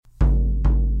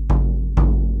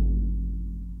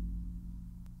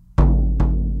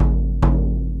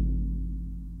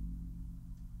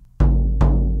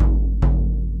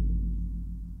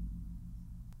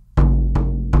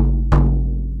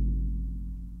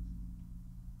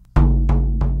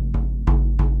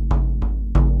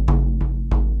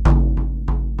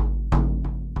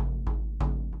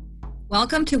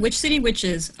Welcome to Witch City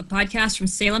Witches, a podcast from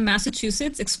Salem,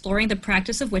 Massachusetts, exploring the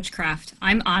practice of witchcraft.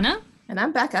 I'm Anna. And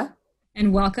I'm Bekah.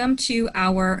 And welcome to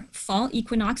our Fall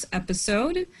Equinox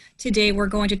episode. Today we're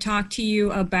going to talk to you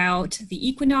about the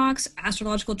equinox,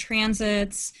 astrological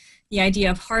transits, the idea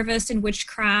of harvest and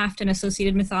witchcraft and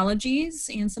associated mythologies,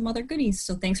 and some other goodies.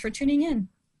 So thanks for tuning in.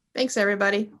 Thanks,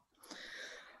 everybody.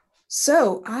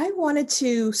 So I wanted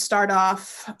to start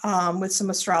off with some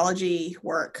astrology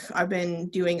work. I've been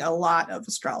doing a lot of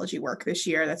astrology work this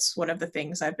year. That's one of the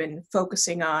things I've been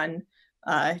focusing on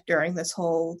during this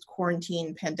whole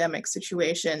quarantine pandemic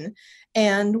situation.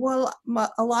 And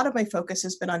a lot of my focus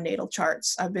has been on natal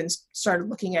charts. I've been started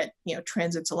looking at,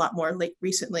 transits a lot more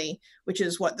recently, which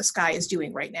is what the sky is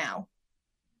doing right now.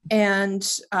 And,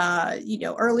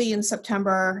 early in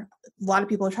September, a lot of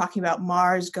people are talking about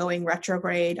Mars going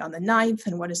retrograde on the 9th.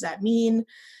 And what does that mean?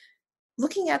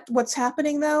 Looking at what's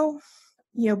happening, though,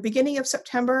 beginning of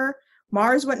September,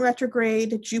 Mars went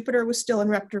retrograde, Jupiter was still in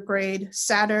retrograde,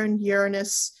 Saturn,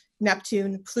 Uranus,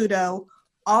 Neptune, Pluto,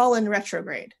 all in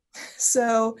retrograde.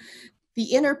 So the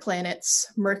inner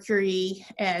planets, Mercury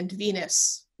and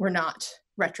Venus, were not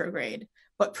retrograde.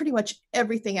 But pretty much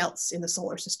everything else in the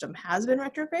solar system has been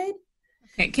retrograde.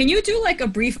 Okay, can you do like a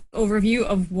brief overview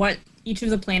of what each of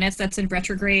the planets that's in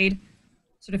retrograde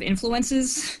sort of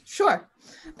influences? Sure.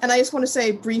 And I just want to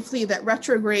say briefly that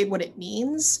retrograde, what it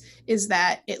means is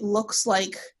that it looks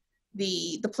like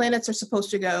the planets are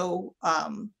supposed to go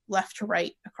left to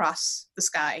right across the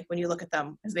sky when you look at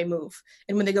them as they move.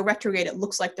 And when they go retrograde, it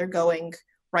looks like they're going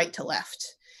right to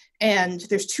left. And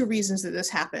there's two reasons that this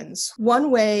happens. One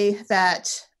way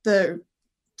that the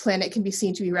planet can be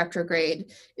seen to be retrograde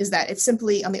is that it's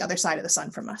simply on the other side of the sun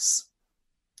from us.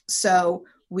 So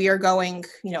we are going,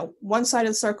 one side of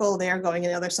the circle, they are going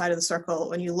in the other side of the circle.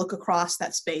 When you look across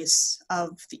that space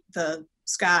of the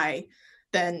sky,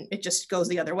 then it just goes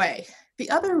the other way. The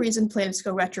other reason planets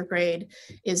go retrograde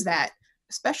is that,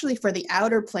 especially for the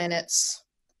outer planets,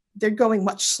 they're going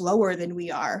much slower than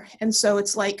we are. And so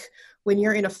it's like, when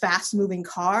you're in a fast moving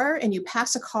car and you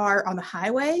pass a car on the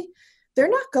highway, they're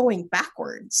not going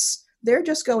backwards. They're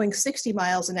just going 60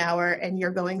 miles an hour and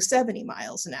you're going 70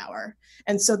 miles an hour.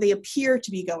 And so they appear to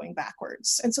be going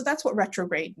backwards. And so that's what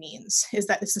retrograde means, is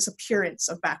that it's this appearance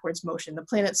of backwards motion. The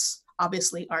planets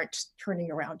obviously aren't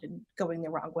turning around and going the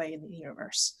wrong way in the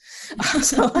universe.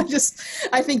 So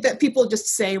I think that people just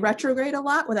say retrograde a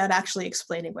lot without actually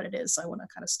explaining what it is. So I want to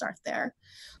kind of start there.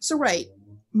 So right,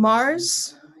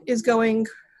 Mars is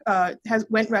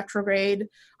went retrograde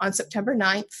on September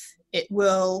 9th. It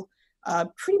will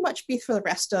pretty much be for the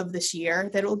rest of this year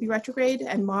that it will be retrograde.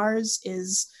 And Mars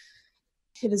is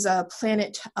a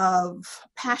planet of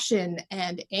passion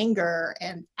and anger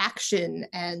and action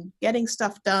and getting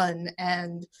stuff done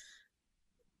and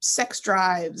sex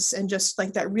drives and just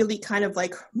like that really kind of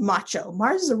like macho.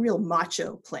 Mars is a real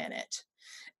macho planet.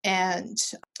 And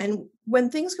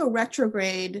when things go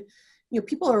retrograde,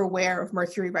 people are aware of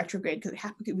Mercury retrograde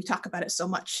because we talk about it so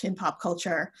much in pop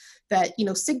culture that,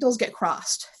 signals get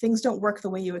crossed. Things don't work the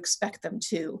way you expect them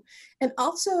to. And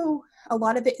also a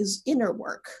lot of it is inner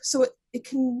work. So it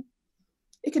can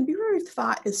be really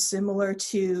thought as similar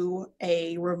to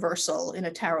a reversal in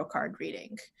a tarot card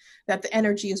reading, that the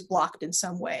energy is blocked in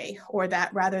some way, or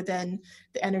that rather than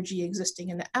the energy existing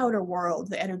in the outer world,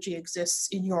 the energy exists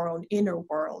in your own inner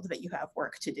world that you have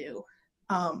work to do.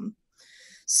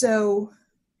 So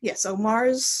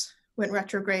Mars went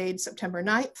retrograde September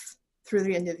 9th through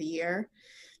the end of the year.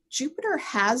 Jupiter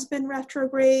has been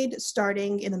retrograde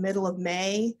starting in the middle of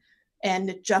May, and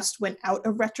it just went out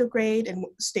of retrograde and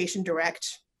stationed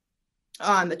direct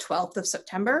on the 12th of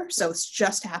September. So it's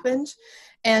just happened.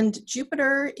 And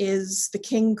Jupiter is the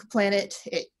king planet.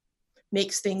 It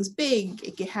makes things big.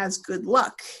 It has good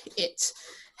luck. It's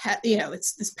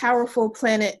this powerful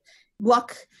planet,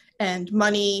 luck and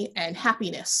money and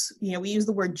happiness. We use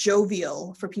the word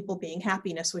jovial for people being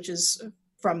happiness, which is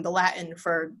from the Latin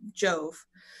for Jove.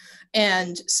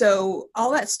 And so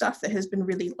all that stuff that has been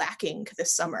really lacking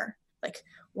this summer, like,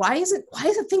 why isn't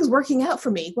things working out for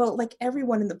me? Well, like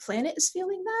everyone in the planet is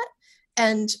feeling that.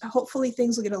 And hopefully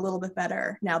things will get a little bit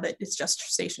better now that it's just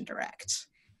station direct.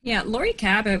 Yeah, Lori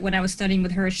Cabot, when I was studying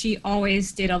with her, she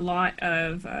always did a lot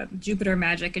of Jupiter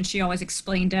magic, and she always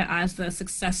explained it as the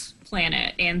success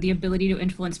planet and the ability to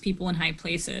influence people in high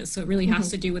places. So it really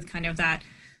has to do with kind of that,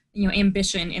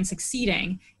 ambition in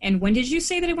succeeding. And when did you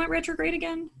say that it went retrograde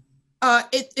again?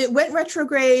 It went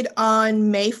retrograde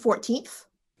on May 14th.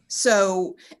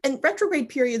 So, and retrograde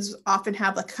periods often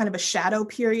have like kind of a shadow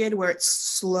period where it's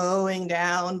slowing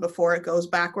down before it goes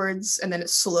backwards, and then it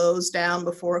slows down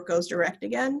before it goes direct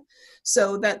again.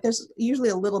 So that there's usually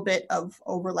a little bit of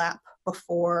overlap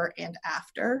before and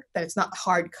after, that it's not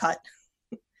hard cut.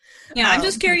 Yeah, I'm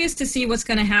just curious to see what's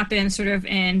going to happen sort of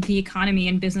in the economy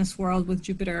and business world with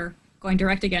Jupiter going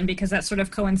direct again, because that sort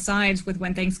of coincides with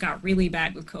when things got really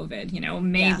bad with COVID. You know,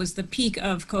 May was the peak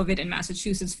of COVID in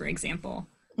Massachusetts, for example.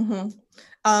 Mm-hmm.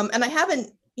 And I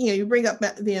haven't, you bring up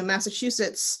the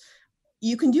Massachusetts,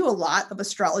 you can do a lot of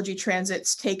astrology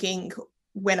transits taking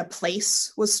when a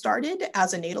place was started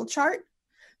as a natal chart.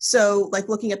 So like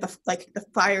looking at the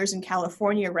fires in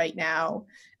California right now,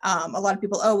 a lot of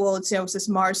people, oh, well, it's this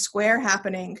Mars square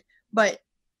happening, but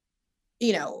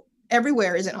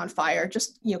everywhere isn't on fire,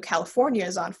 just California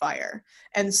is on fire.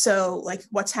 And so like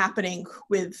what's happening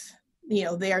with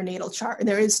their natal chart, and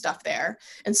there is stuff there.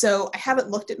 And so I haven't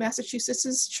looked at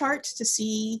Massachusetts's chart to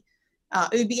see,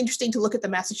 it would be interesting to look at the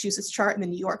Massachusetts chart and the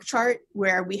New York chart,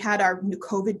 where we had our new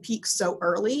COVID peak so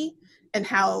early, and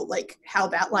how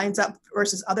that lines up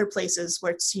versus other places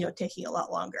where it's taking a lot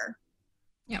longer.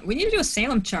 Yeah, we need to do a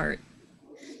Salem chart.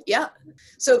 Yeah.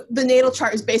 So the natal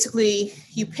chart is basically,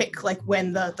 you pick like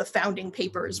when the founding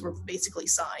papers were basically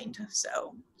signed.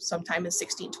 So sometime in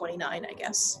 1629, I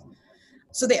guess.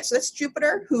 So that's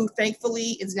Jupiter, who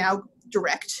thankfully is now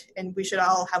direct, and we should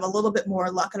all have a little bit more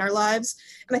luck in our lives.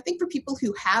 And I think for people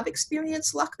who have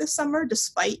experienced luck this summer,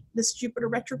 despite this Jupiter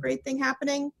retrograde thing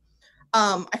happening,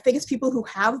 I think it's people who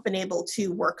have been able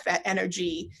to work that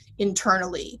energy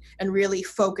internally and really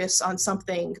focus on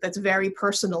something that's very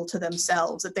personal to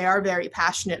themselves, that they are very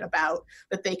passionate about,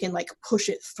 that they can like push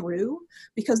it through,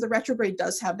 because the retrograde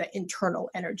does have that internal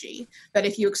energy that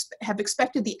if you have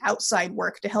expected the outside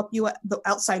work to help you, the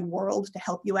outside world to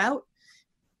help you out,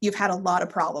 you've had a lot of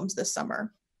problems this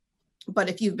summer. But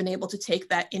if you've been able to take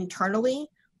that internally,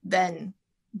 then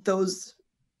those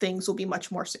things will be much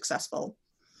more successful.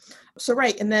 So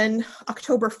right, and then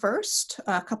October 1st,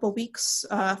 a couple weeks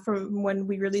from when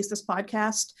we release this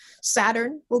podcast,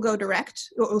 Saturn will go direct.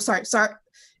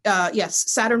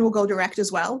 Yes, Saturn will go direct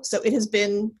as well. So it has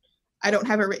been, I don't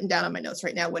have it written down on my notes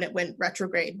right now when it went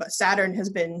retrograde, but Saturn has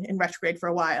been in retrograde for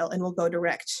a while and will go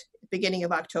direct beginning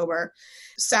of October.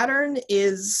 Saturn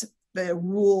is the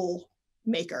rule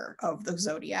maker of the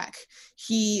zodiac.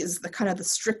 He is the kind of the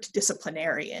strict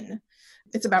disciplinarian.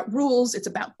 It's about rules, it's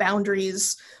about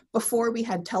boundaries. Before we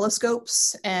had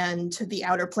telescopes and the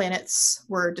outer planets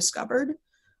were discovered,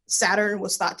 Saturn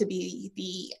was thought to be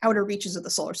the outer reaches of the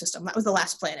solar system. That was the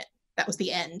last planet. That was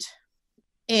the end.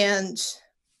 And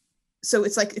so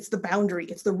it's like, it's the boundary,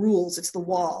 it's the rules, it's the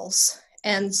walls.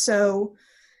 And so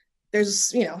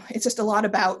there's, it's just a lot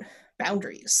about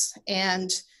boundaries. And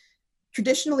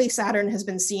traditionally, Saturn has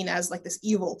been seen as like this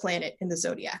evil planet in the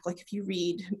zodiac. Like if you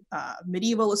read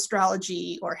medieval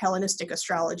astrology or Hellenistic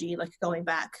astrology, like going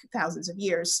back thousands of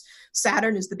years,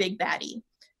 Saturn is the big baddie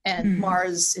and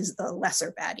Mars is the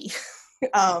lesser baddie.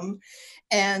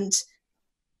 And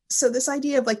so this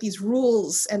idea of like these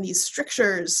rules and these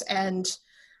strictures and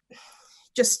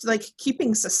just like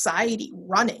keeping society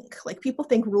running, like people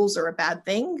think rules are a bad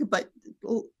thing, but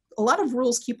a lot of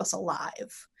rules keep us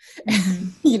alive,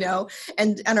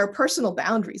 and our personal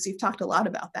boundaries. We've talked a lot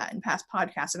about that in past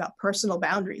podcasts, about personal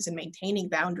boundaries and maintaining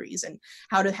boundaries and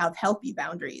how to have healthy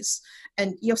boundaries.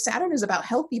 And, Saturn is about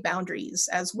healthy boundaries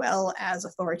as well as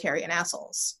authoritarian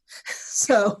assholes.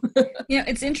 So,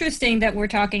 it's interesting that we're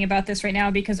talking about this right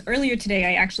now, because earlier today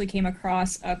I actually came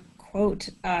across a quote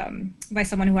by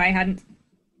someone who I hadn't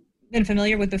been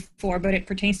familiar with before, but it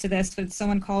pertains to this. It's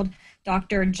someone called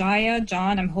Dr. Jaya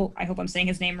John. I hope I'm saying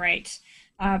his name right.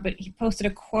 But he posted a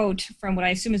quote from what I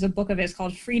assume is a book of his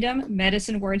called Freedom,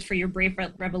 Medicine Words for Your Brave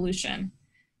Revolution.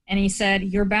 And he said,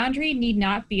 your boundary need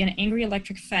not be an angry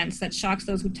electric fence that shocks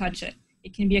those who touch it.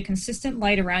 It can be a consistent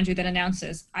light around you that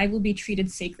announces, I will be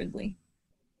treated sacredly.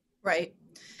 Right.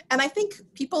 And I think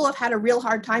people have had a real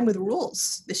hard time with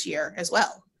rules this year as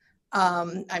well.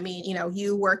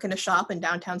 You work in a shop in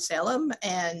downtown Salem,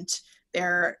 and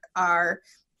there are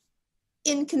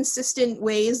inconsistent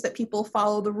ways that people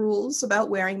follow the rules about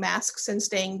wearing masks and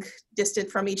staying distant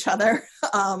from each other.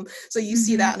 So you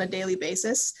see that on a daily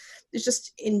basis. It's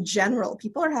just in general,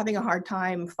 people are having a hard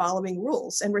time following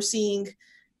rules. And we're seeing,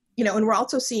 and we're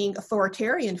also seeing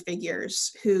authoritarian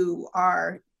figures who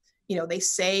are, they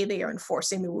say they are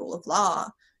enforcing the rule of law,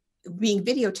 being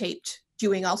videotaped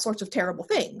doing all sorts of terrible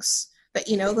things that,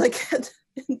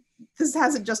 this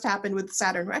hasn't just happened with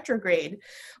Saturn retrograde,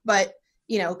 but,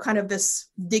 kind of this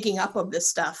digging up of this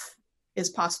stuff is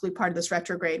possibly part of this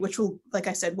retrograde, which will, like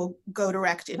I said, will go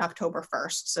direct in October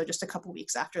 1st. So just a couple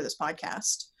weeks after this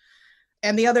podcast.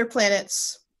 And the other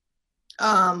planets,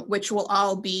 which will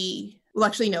all be, well,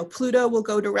 actually, no, Pluto will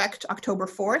go direct October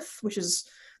 4th, which is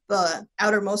the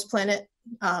outermost planet.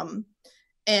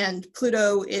 And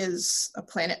Pluto is a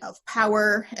planet of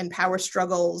power and power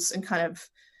struggles and kind of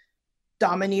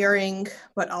domineering,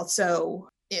 but also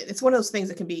it's one of those things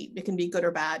that can be good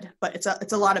or bad, but it's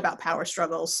a lot about power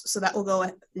struggles. So that will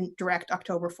go direct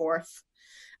October 4th.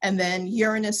 And then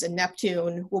Uranus and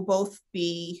Neptune will both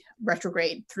be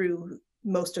retrograde through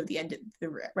most of the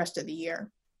rest of the year.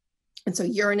 And so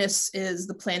Uranus is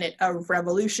the planet of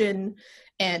revolution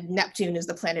and Neptune is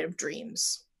the planet of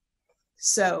dreams.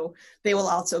 So they will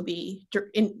also be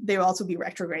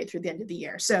retrograde through the end of the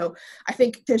year. So I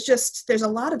think there's a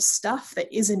lot of stuff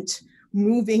that isn't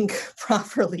moving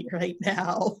properly right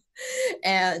now.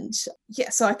 And yeah,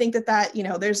 so I think that,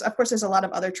 there's a lot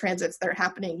of other transits that are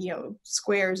happening,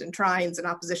 squares and trines and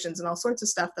oppositions and all sorts of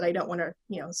stuff that I don't want to,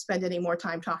 spend any more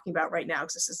time talking about right now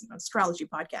because this isn't an astrology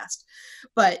podcast.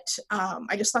 But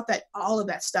I just thought that all of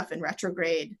that stuff in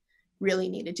retrograde really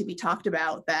needed to be talked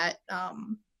about, that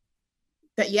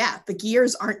the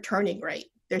gears aren't turning right.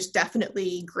 There's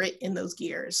definitely grit in those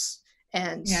gears.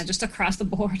 And yeah, just across the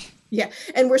board. Yeah.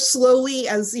 And we're slowly,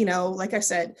 as like I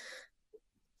said,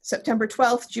 September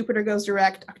 12th, Jupiter goes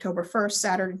direct, October 1st,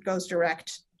 Saturn goes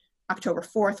direct, October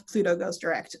 4th, Pluto goes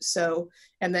direct. So,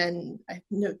 and then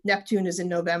Neptune is in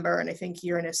November, and I think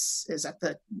Uranus is at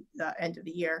the end of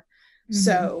the year. Mm-hmm.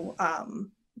 So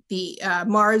the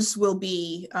Mars will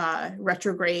be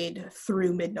retrograde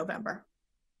through mid-November.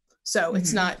 So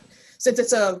it's not, since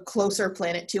it's a closer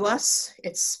planet to us,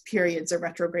 its periods of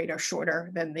retrograde are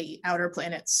shorter than the outer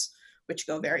planets, which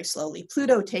go very slowly.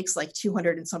 Pluto takes like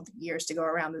 200 and something years to go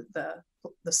around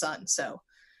the sun. So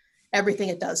everything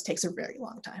it does takes a very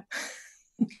long time.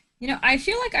 I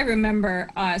feel like I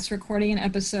remember us recording an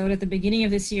episode at the beginning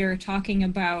of this year talking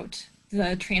about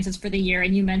the transits for the year,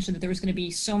 and you mentioned that there was going to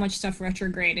be so much stuff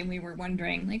retrograde, and we were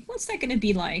wondering, like, what's that going to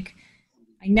be like?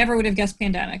 I never would have guessed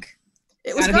pandemic.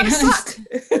 It was gonna suck.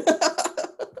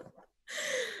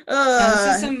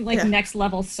 This is some next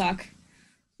level suck.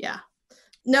 Yeah.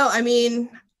 No, I mean,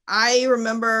 I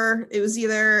remember it was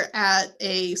either at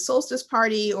a solstice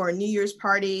party or a New Year's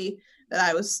party that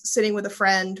I was sitting with a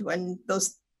friend when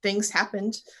those things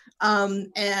happened.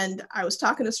 And I was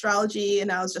talking astrology,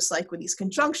 and I was just like, with these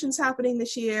conjunctions happening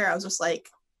this year, I was just like,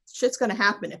 shit's going to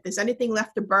happen. If there's anything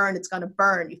left to burn, it's going to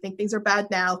burn. You think things are bad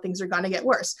now, things are going to get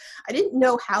worse. I didn't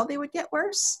know how they would get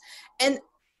worse. And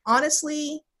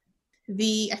honestly,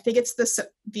 I think it's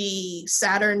the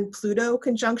Saturn-Pluto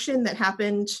conjunction that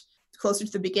happened closer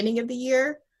to the beginning of the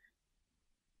year.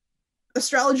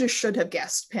 Astrologers should have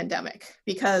guessed pandemic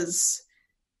because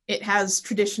it has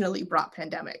traditionally brought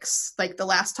pandemics. Like the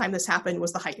last time this happened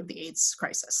was the height of the AIDS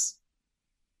crisis.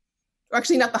 Or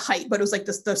actually not the height, but it was like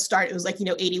the start. It was like,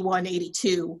 81,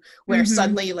 82, where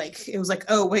suddenly like, it was like,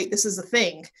 oh wait, this is a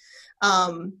thing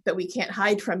that we can't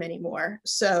hide from anymore.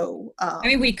 So, I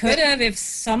mean, we could have if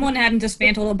someone hadn't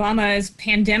dismantled Obama's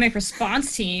pandemic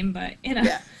response team, but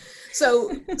Yeah.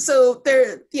 So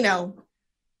there,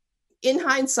 in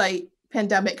hindsight,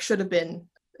 pandemic should have been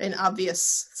an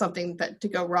obvious something that to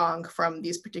go wrong from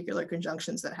these particular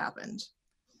conjunctions that happened.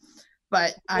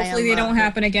 But hopefully they don't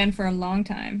happen again for a long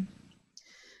time.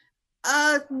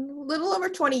 Little over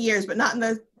 20 years, but not in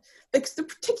the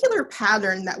particular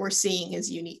pattern that we're seeing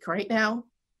is unique right now.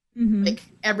 Mm-hmm. Like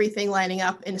everything lining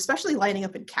up, and especially lining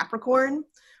up in Capricorn,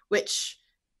 which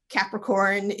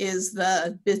Capricorn is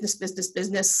the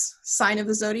business sign of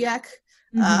the zodiac.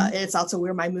 Mm-hmm. And it's also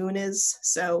where my moon is.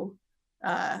 So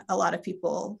a lot of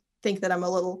people think that I'm a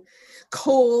little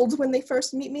cold when they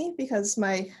first meet me because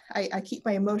I keep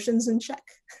my emotions in check.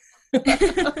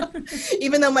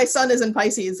 Even though my sun is in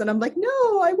Pisces, and I'm like,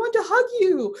 no, I want to hug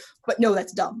you, but no,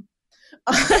 that's dumb.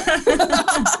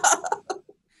 That's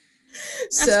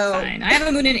fine. I have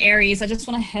a moon in Aries. I just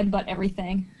want to headbutt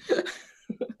everything.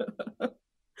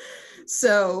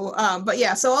 So, but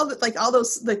yeah, so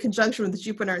the conjunction with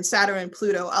Jupiter and Saturn and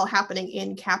Pluto all happening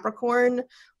in Capricorn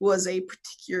was a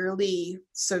particularly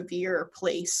severe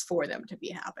place for them to be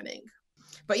happening.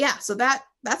 But yeah, so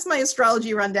that's my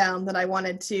astrology rundown that I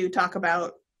wanted to talk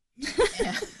about.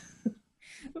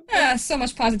 So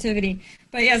much positivity.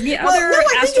 But yeah, I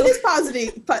think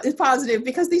it is positive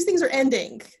because these things are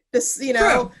ending. This,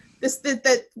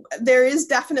 that there is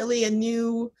definitely a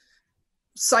new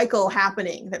cycle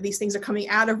happening, that these things are coming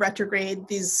out of retrograde.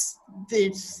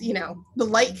 The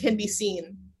light can be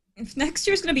seen. If next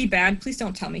year's going to be bad, please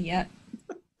don't tell me yet.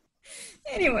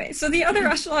 Anyway, so the other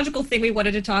astrological thing we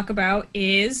wanted to talk about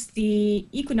is the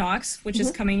equinox, which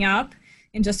is coming up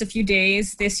in just a few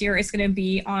days. This year it's going to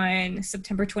be on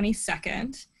September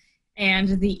 22nd.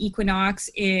 And the equinox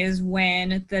is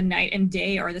when the night and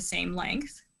day are the same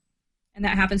length. And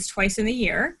that happens twice in the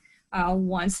year,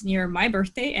 once near my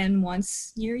birthday and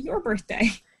once near your birthday.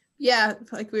 Yeah,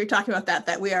 like we were talking about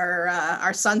that we are,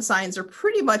 our sun signs are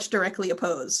pretty much directly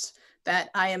opposed. That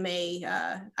I'm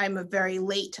a very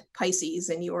late Pisces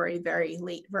and you are a very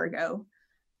late Virgo.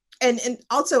 And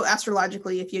also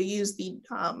astrologically, if you use the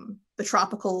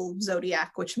tropical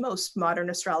zodiac, which most modern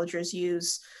astrologers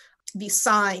use, the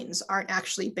signs aren't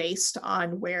actually based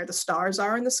on where the stars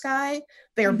are in the sky.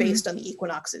 They are based on the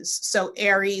equinoxes. So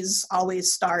Aries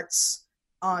always starts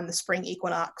on the spring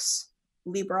equinox.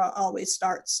 Libra always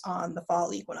starts on the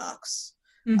fall equinox.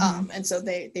 And so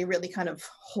they really kind of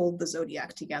hold the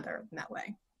zodiac together in that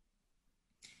way.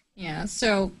 Yeah,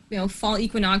 so, fall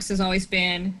equinox has always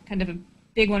been kind of a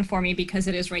big one for me because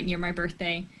it is right near my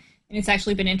birthday. And it's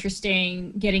actually been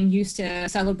interesting getting used to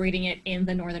celebrating it in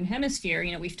the Northern Hemisphere.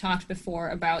 We've talked before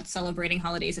about celebrating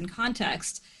holidays in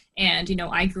context. And,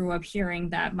 I grew up hearing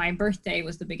that my birthday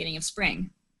was the beginning of spring.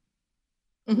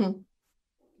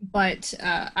 But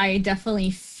I definitely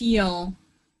feel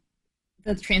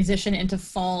the transition into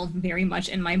fall very much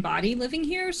in my body living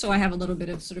here. So I have a little bit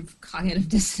of sort of cognitive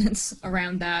dissonance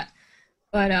around that.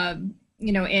 But,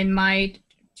 in my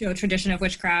tradition of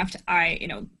witchcraft,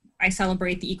 I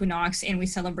celebrate the equinox and we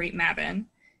celebrate Mabon.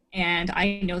 And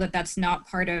I know that that's not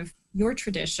part of your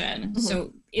tradition.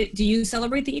 So do you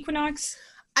celebrate the equinox?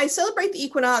 I celebrate the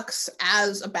equinox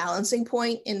as a balancing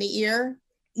point in the year.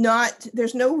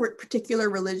 There's no particular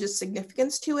religious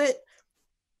significance to it.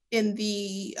 In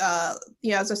the,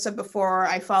 as I said before,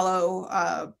 I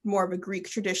follow more of a Greek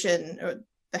tradition, or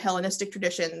the Hellenistic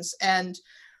traditions, and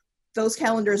those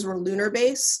calendars were lunar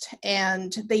based,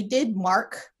 and they did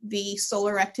mark the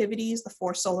solar activities, the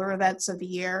 4 solar events of the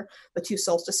year, the 2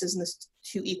 solstices and the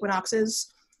 2 equinoxes.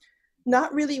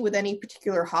 Not really with any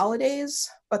particular holidays,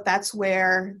 but that's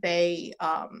where they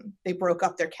broke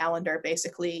up their calendar.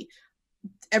 Basically,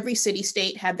 every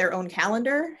city-state had their own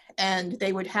calendar, and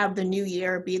they would have the new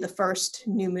year be the first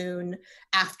new moon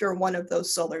after one of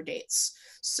those solar dates.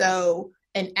 So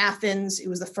in Athens, it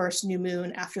was the first new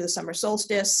moon after the summer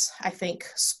solstice. I think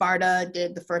Sparta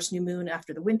did the first new moon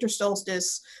after the winter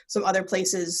solstice. Some other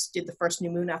places did the first new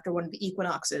moon after one of the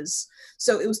equinoxes.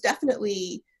 So it was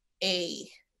definitely a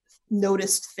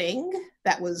noticed thing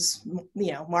that was,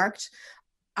 marked.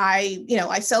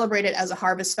 I celebrate it as a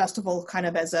harvest festival, kind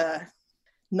of as a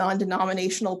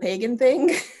non-denominational pagan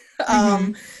thing.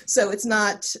 So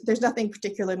there's nothing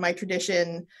particular in my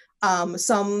tradition.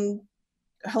 Some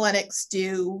Hellenics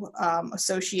do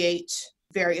associate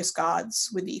various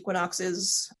gods with the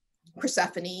equinoxes.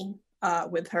 Persephone,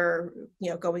 with her,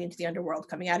 going into the underworld,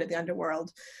 coming out of the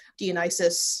underworld.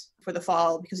 Dionysus for the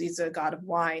fall, because he's a god of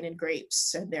wine and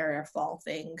grapes, and they're a fall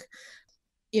thing.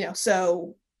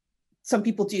 So some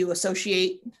people do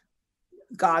associate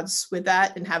gods with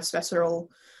that and have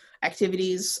special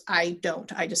activities. I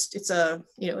don't. It's a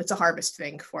harvest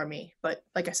thing for me. But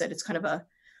like I said, it's kind of a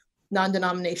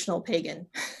non-denominational pagan.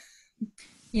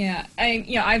 Yeah,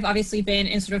 I've obviously been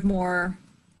in sort of more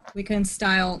Wiccan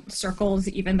style circles,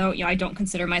 even though I don't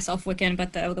consider myself Wiccan,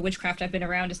 but the witchcraft I've been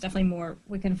around is definitely more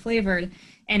Wiccan flavored.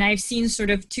 And I've seen sort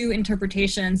of 2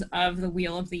 interpretations of the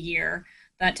Wheel of the Year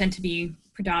that tend to be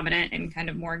predominant in kind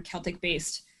of more Celtic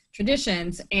based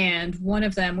traditions. And one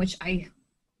of them, which I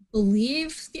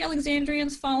believe the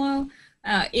Alexandrians follow,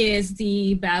 is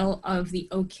the battle of the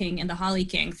Oak King and the Holly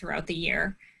King throughout the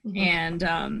year. And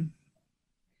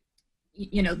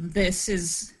this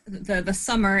is the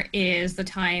summer is the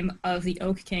time of the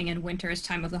Oak King and winter is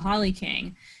time of the Holly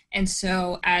King. And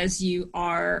so as you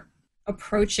are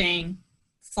approaching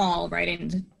fall, right,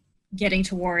 and getting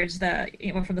towards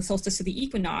from the solstice to the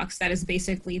equinox, that is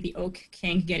basically the Oak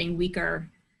King getting weaker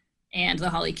and the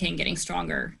Holly King getting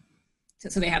stronger.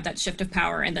 So they have that shift of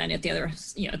power. And then at the other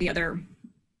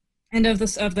end of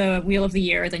the Wheel of the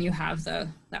Year, then you have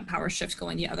that power shift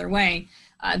going the other way.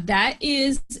 That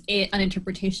is an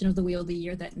interpretation of the Wheel of the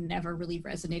Year that never really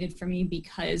resonated for me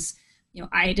because,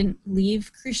 I didn't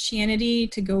leave Christianity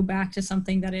to go back to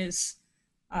something that is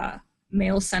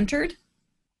male-centered.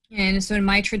 And so in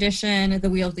my tradition, the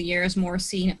Wheel of the Year is more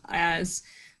seen as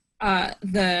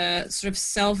the sort of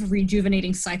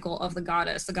self-rejuvenating cycle of the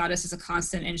goddess. The goddess is a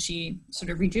constant and she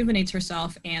sort of rejuvenates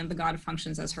herself, and the god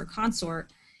functions as her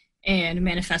consort and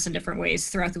manifests in different ways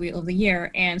throughout the Wheel of the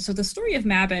Year. And so the story of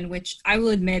Mabon, which I will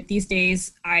admit these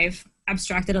days I've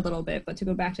abstracted a little bit, but to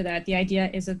go back to that, the idea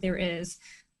is that there is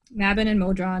Mabon and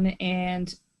Modron,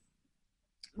 and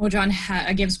Modron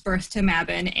gives birth to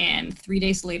Mabon, and 3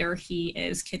 days later he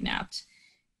is kidnapped.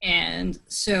 And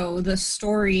so the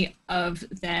story of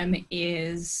them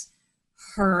is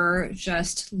her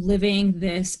just living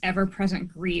this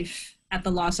ever-present grief at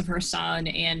the loss of her son,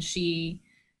 and she,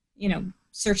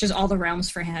 searches all the realms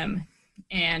for him.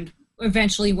 And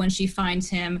eventually when she finds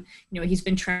him, he's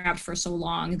been trapped for so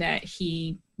long that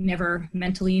he never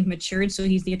mentally matured, so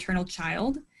he's the eternal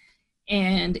child.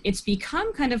 And it's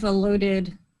become kind of a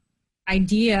loaded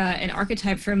idea and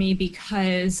archetype for me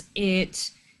because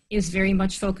it is very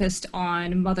much focused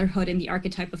on motherhood and the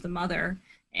archetype of the mother.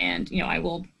 And, I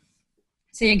will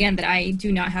say again that I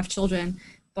do not have children,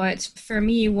 but for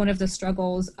me, one of the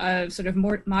struggles of sort of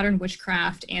more modern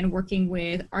witchcraft and working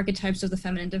with archetypes of the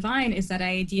feminine divine is that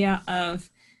idea of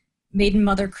maiden,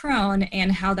 mother, crone, and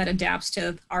how that adapts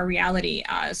to our reality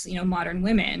as, modern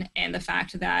women, and the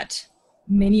fact that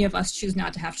many of us choose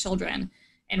not to have children.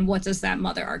 And what does that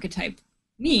mother archetype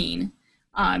mean?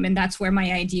 And that's where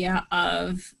my idea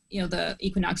of, the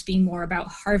equinox being more about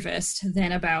harvest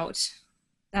than about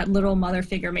that little mother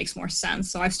figure makes more sense.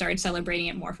 So I've started celebrating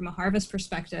it more from a harvest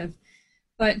perspective.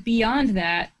 But beyond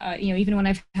that, even when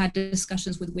I've had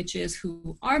discussions with witches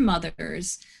who are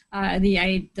mothers,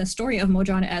 the story of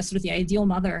Modron as sort of the ideal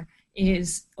mother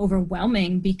is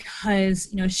overwhelming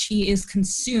because, she is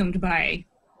consumed by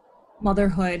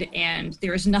motherhood and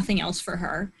there is nothing else for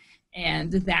her.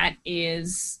 And that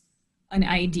is an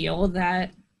ideal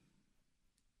that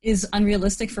is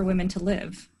unrealistic for women to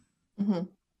live. Mm-hmm.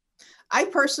 I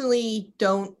personally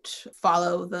don't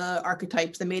follow the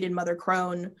archetypes, the maiden, mother,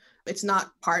 crone. It's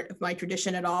not part of my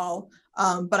tradition at all.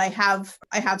 But I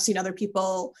have seen other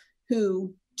people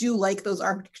who do like those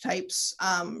archetypes,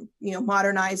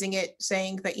 modernizing it,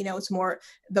 saying that, it's more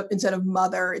instead of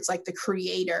mother, it's like the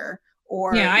creator.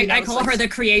 Or yeah, I call her the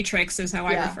creatrix is how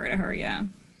I refer to her. Yeah.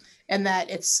 And that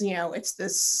it's,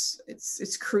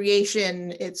 it's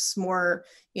creation. It's more,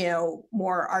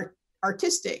 more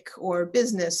artistic or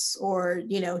business or,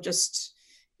 just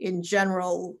in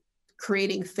general,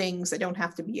 creating things that don't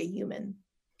have to be a human.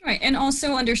 Right. And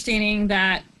also understanding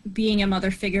that being a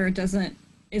mother figure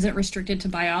isn't restricted to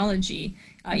biology.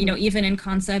 Even in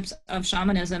concepts of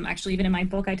shamanism, actually, even in my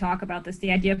book, I talk about this,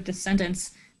 the idea of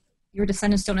descendants. Your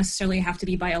descendants don't necessarily have to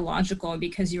be biological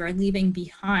because you are leaving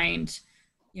behind,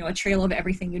 a trail of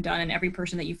everything you've done and every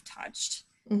person that you've touched.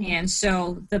 Mm-hmm. And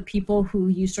so the people who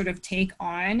you sort of take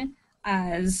on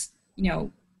as,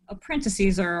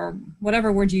 apprentices or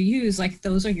whatever word you use, like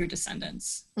those are your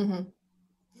descendants. Mm-hmm.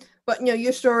 But,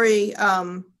 your story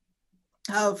of,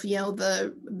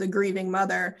 the grieving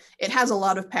mother, it has a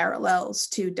lot of parallels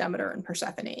to Demeter and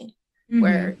Persephone, mm-hmm.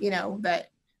 where,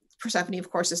 that Persephone, of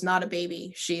course, is not a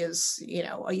baby. She is,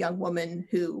 a young woman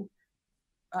who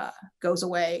goes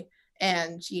away,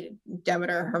 and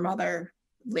Demeter, her mother,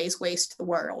 lays waste to the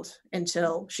world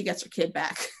until she gets her kid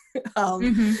back.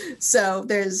 Mm-hmm. So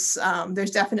there's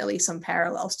definitely some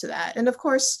parallels to that. And of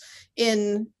course,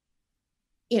 in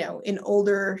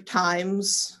older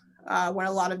times, when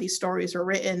a lot of these stories were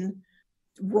written,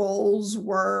 roles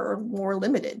were more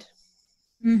limited.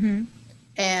 Mm-hmm.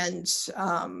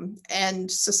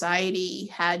 And society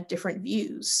had different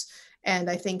views. And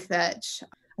I think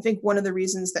one of the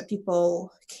reasons that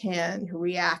people can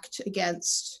react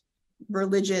against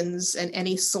religions and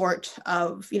any sort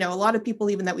of, a lot of people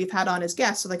even that we've had on as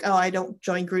guests are like, oh, I don't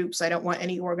join groups, I don't want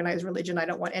any organized religion, I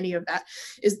don't want any of that,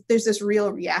 is there's this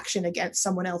real reaction against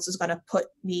someone else is going to put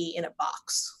me in a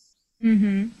box.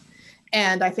 Mm-hmm.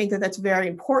 And I think that that's very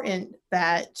important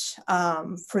that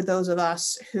for those of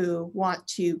us who want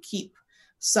to keep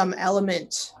some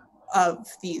element of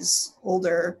these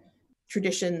older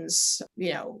traditions,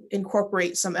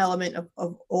 incorporate some element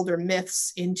of older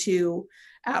myths into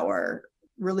our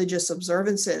religious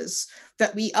observances,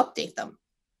 that we update them,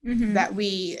 mm-hmm. that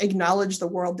we acknowledge the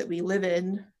world that we live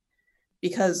in,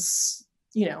 because,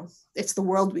 it's the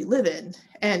world we live in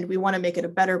and we want to make it a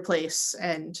better place,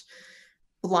 and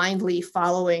blindly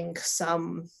following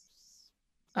some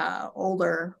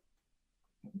older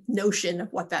notion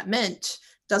of what that meant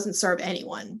doesn't serve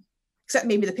anyone, except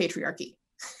maybe the patriarchy.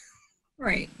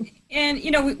 Right. And,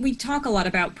 we talk a lot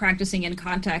about practicing in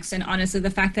context, and honestly, the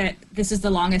fact that this is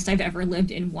the longest I've ever lived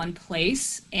in one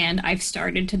place, and I've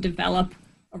started to develop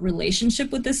a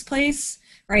relationship with this place,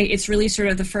 right? It's really sort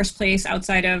of the first place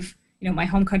outside of, my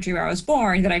home country where I was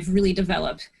born that I've really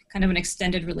developed kind of an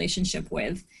extended relationship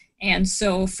with. And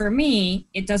so for me,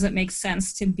 it doesn't make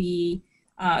sense to be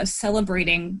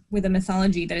celebrating with a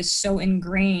mythology that is so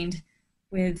ingrained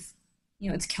with,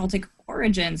 its Celtic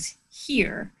origins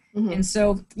here. Mm-hmm. And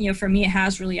so, for me, it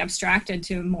has really abstracted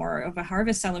to more of a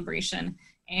harvest celebration.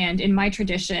 And in my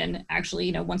tradition,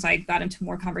 actually, once I got into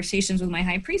more conversations with my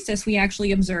high priestess, we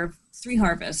actually observe three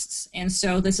harvests. And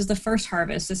so this is the first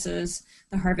harvest. This is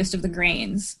the harvest of the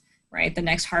grains, right? The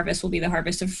next harvest will be the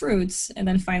harvest of fruits. And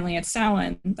then finally at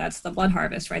Samhain, that's the blood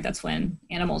harvest, right? That's when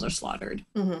animals are slaughtered.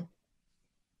 Mm-hmm.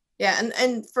 Yeah,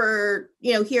 and for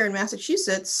here in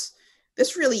Massachusetts,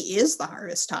 this really is the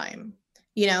harvest time.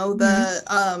 Mm-hmm.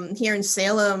 The here in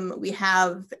Salem, we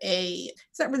have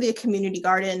it's not really a community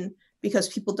garden because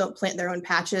people don't plant their own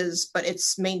patches, but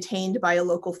it's maintained by a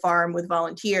local farm with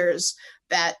volunteers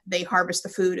that they harvest the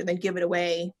food and then give it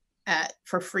away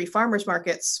for free farmers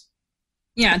markets.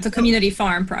 Yeah, it's a So, community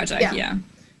farm project. yeah, Yeah.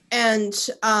 and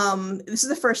this is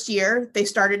the first year they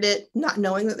started it not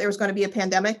knowing that there was going to be a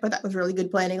pandemic, but that was really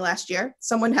good planning last year.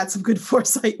 Someone had some good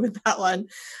foresight with that one.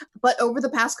 But over the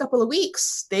past couple of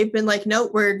weeks, they've been like,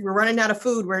 no, we're running out of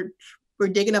food. We're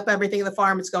digging up everything in the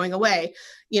farm. It's going away.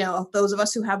 Those of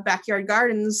us who have backyard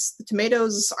gardens, the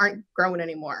tomatoes aren't growing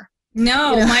anymore.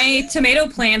 No, my tomato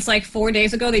plants, like 4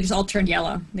 days ago, they just all turned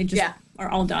yellow. They just are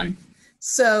all done.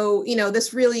 So,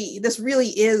 this really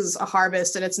is a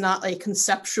harvest, and it's not a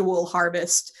conceptual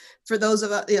harvest. For those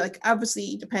of us, like,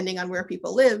 obviously, depending on where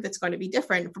people live, it's going to be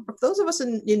different. For those of us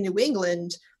in New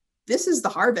England, this is the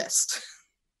harvest,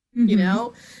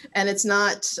 Mm-hmm. and it's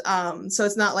not, so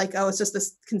it's not like, oh, it's just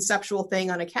this conceptual thing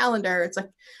on a calendar. It's like,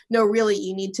 no, really,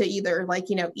 you need to either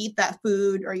eat that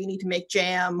food, or you need to make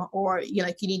jam, or, you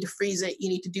need to freeze it. You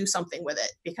need to do something with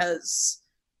it because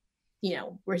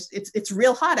it's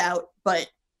real hot out, but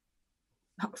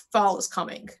fall is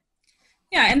coming.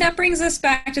 Yeah, and that brings us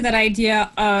back to that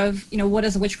idea of, what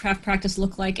does a witchcraft practice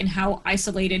look like and how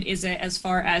isolated is it as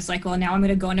far as like, well, now I'm going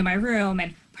to go into my room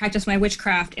and practice my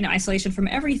witchcraft in isolation from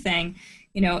everything.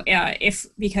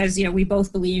 Because we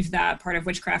both believe that part of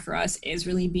witchcraft for us is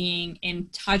really being in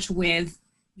touch with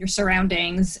your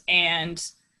surroundings and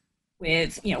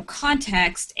with,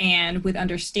 context and with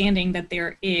understanding that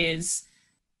there is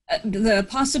the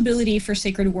possibility for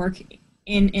sacred work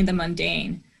in the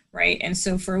mundane, right? And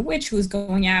so for a witch who's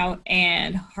going out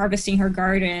and harvesting her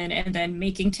garden and then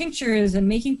making tinctures and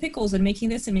making pickles and making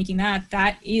this and making that,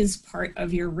 that is part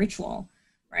of your ritual,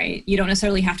 right? You don't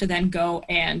necessarily have to then go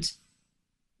and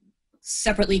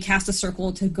separately cast a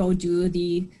circle to go do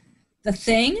the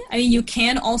thing. I mean, you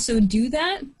can also do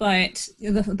that, but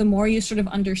the more you sort of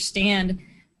understand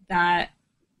that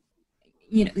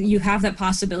you have that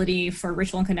possibility for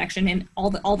ritual and connection and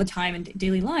all the time in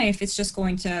daily life, it's just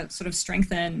going to sort of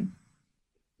strengthen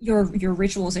your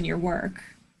rituals and your work.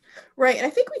 Right, and I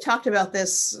think we talked about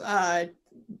this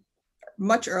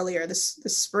much earlier this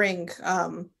spring,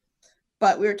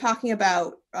 but we were talking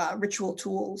about ritual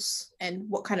tools and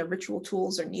what kind of ritual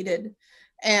tools are needed.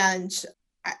 And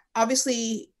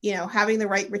obviously, having the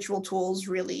right ritual tools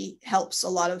really helps a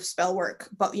lot of spell work.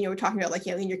 But, we're talking about like,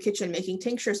 in your kitchen, making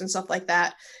tinctures and stuff like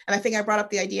that. And I think I brought up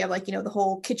the idea of like, the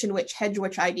whole kitchen witch, hedge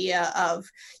witch idea of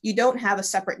you don't have a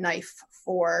separate knife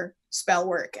for spell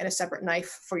work and a separate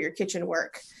knife for your kitchen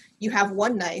work. You have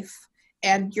one knife,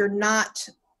 and you're not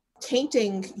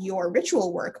tainting your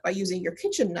ritual work by using your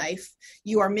kitchen knife.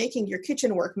 You are making your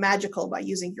kitchen work magical by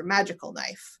using your magical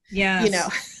knife. Yes.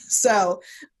 So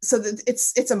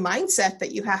it's a mindset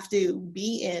that you have to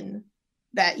be in,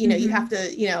 that you have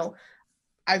to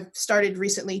I've started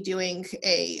recently doing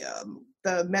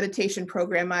the meditation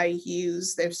program I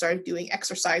use. They've started doing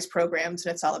exercise programs,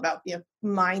 and it's all about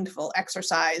mindful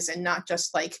exercise and not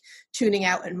just like tuning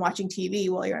out and watching TV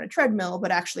while you're on a treadmill, but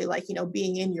actually like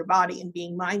being in your body and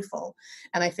being mindful.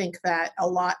 And I think that a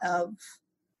lot of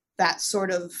that sort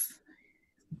of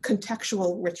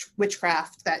contextual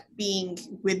witchcraft, that being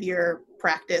with your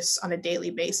practice on a daily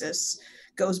basis,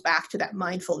 goes back to that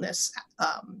mindfulness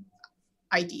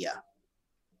idea.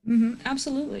 Mm-hmm.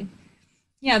 Absolutely.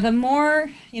 Yeah, the more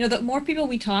people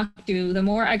we talk to, the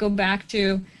more I go back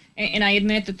to, and I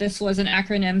admit that this was an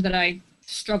acronym that I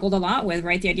struggled a lot with,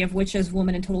 right? The idea of witch as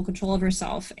woman in total control of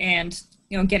herself, and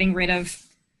getting rid of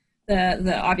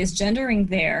the obvious gendering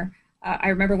there. I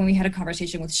remember when we had a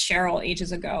conversation with Cheryl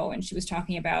ages ago, and she was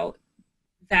talking about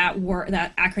that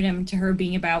acronym to her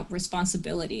being about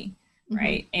responsibility,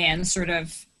 right? Mm-hmm. And sort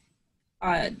of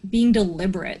being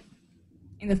deliberate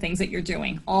in the things that you're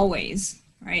doing always,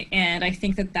 right? And I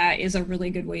think that is a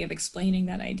really good way of explaining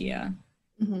that idea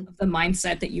of the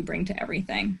mindset that you bring to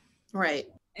everything. Right.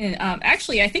 And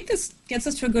actually, I think this gets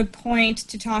us to a good point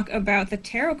to talk about the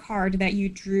tarot card that you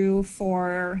drew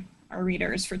for our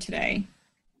readers for today.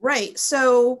 Right.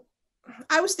 So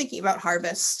I was thinking about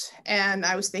harvest, and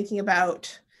I was thinking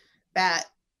about that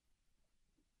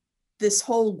this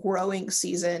whole growing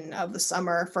season of the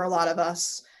summer for a lot of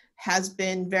us has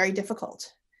been very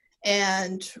difficult.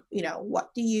 And, you know,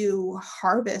 what do you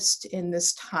harvest in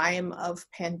this time of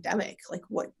pandemic? Like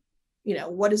what, you know,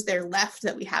 what is there left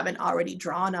that we haven't already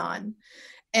drawn on?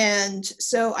 And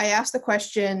so I asked the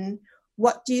question,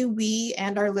 what do we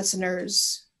and our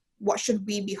listeners, what should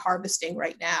we be harvesting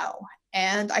right now?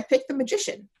 And I picked the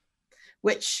Magician,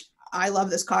 which I love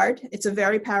this card. It's a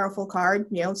very powerful card.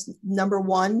 You know, it's number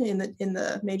 1 in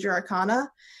the major arcana.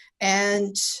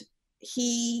 And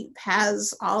he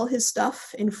has all his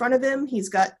stuff in front of him. He's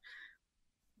got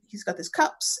his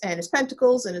cups and his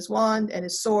pentacles and his wand and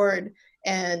his sword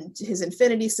and his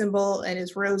infinity symbol and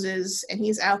his roses, and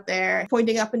he's out there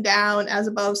pointing up and down, as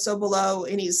above, so below,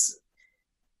 and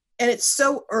it's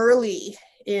so early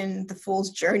in the Fool's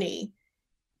journey.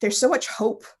 There's so much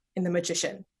hope in the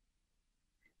Magician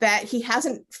that he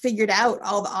hasn't figured out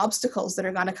all the obstacles that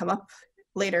are going to come up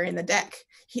later in the deck.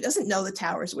 He doesn't know the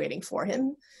tower's waiting for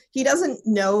him. He doesn't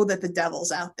know that the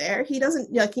devil's out there. He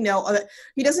doesn't, like, you know,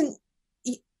 he doesn't,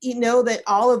 you know, that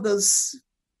all of those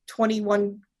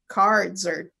 21 cards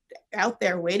are out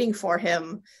there waiting for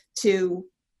him to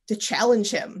challenge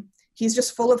him. He's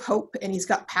just full of hope, and he's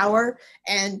got power,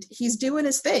 and he's doing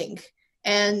his thing.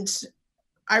 And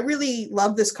I really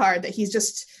love this card, that he's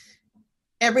just,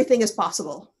 everything is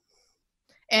possible.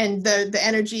 And the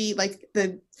energy, like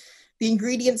the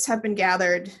ingredients have been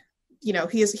gathered. You know,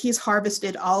 he's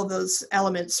harvested all of those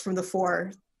elements from the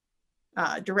 4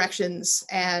 directions,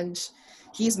 and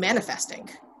he's manifesting.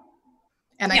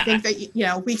 And I think that, you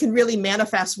know, we can really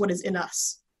manifest what is in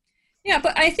us. Yeah,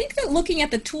 but I think that looking at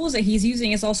the tools that he's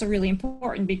using is also really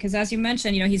important, because as you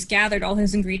mentioned, you know, he's gathered all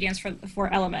his ingredients from the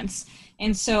 4 elements.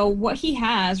 And so what he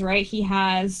has, right, he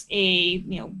has a,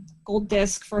 you know, gold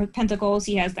disc for pentacles,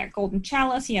 he has that golden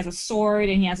chalice, he has a sword,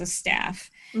 and he has a staff.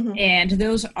 Mm-hmm. And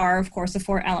those are, of course, the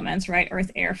 4 elements, right?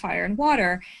 Earth, air, fire, and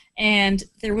water. And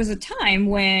there was a time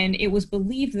when it was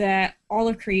believed that all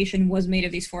of creation was made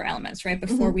of these 4 elements, right?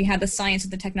 Before mm-hmm. we had the science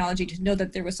and the technology to know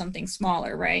that there was something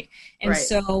smaller, right? And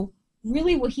so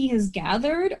really what he has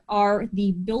gathered are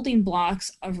the building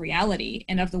blocks of reality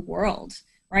and of the world,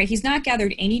 right? He's not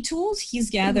gathered any tools. He's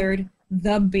gathered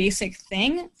the basic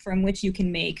thing from which you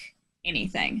can make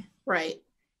anything. Right.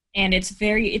 And it's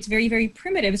very, very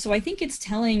primitive. So I think it's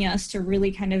telling us to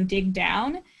really kind of dig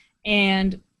down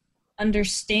and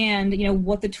understand, you know,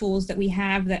 what the tools that we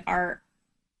have that are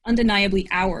undeniably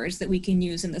ours that we can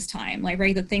use in this time. Like,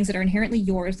 right, the things that are inherently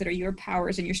yours, that are your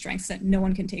powers and your strengths that no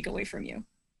one can take away from you.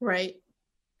 Right.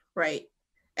 Right.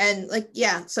 And like,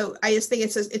 yeah, so I just think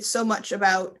it's so much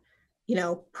about, you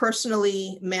know,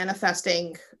 personally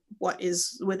manifesting what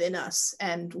is within us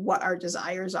and what our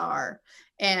desires are.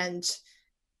 And,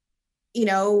 you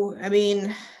know, I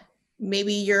mean,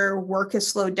 maybe your work is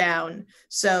slowed down,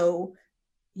 so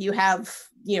you have,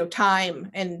 you know,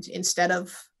 time, and instead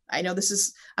of, I know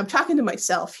I'm talking to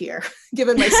myself here,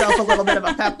 giving myself a little bit of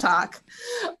a pep talk.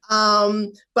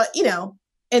 But, you know,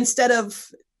 instead of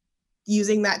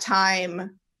using that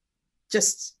time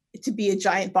just to be a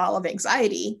giant ball of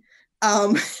anxiety,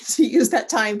 to use that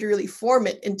time to really form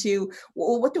it into,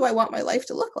 well, what do I want my life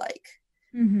to look like?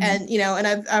 Mm-hmm. And, you know, and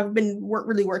I've been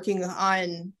really working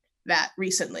on that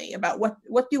recently, about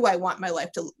what do I want my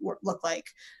life to look like?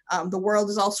 The world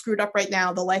is all screwed up right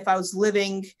now. The life I was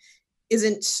living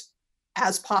isn't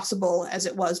as possible as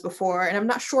it was before. And I'm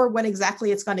not sure when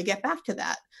exactly it's going to get back to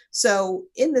that. So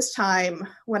in this time,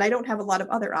 when I don't have a lot of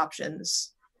other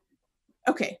options,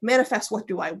 okay, manifest what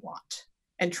do I want,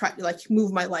 and try to, like,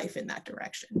 move my life in that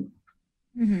direction.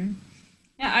 Mm-hmm.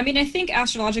 Yeah, I mean, I think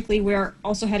astrologically we're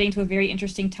also heading to a very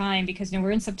interesting time, because, you know,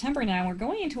 we're in September now, and we're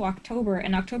going into October,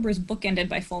 and October is bookended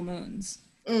by full moons,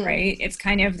 right? It's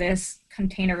kind of this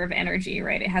container of energy,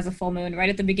 right? It has a full moon right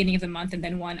at the beginning of the month, and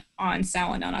then one on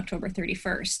Samhain on October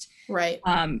 31st. Right.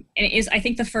 And it is, I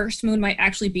think the first moon might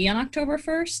actually be on October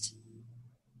 1st.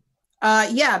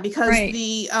 Yeah, because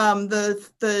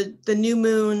the new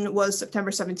moon was September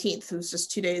 17th. It was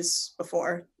just 2 days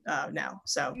before now.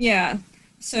 So yeah.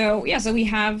 So we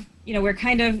have, you know,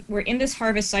 we're in this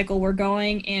harvest cycle. We're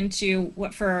going into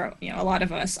what, for, you know, a lot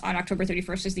of us, on October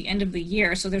 31st is the end of the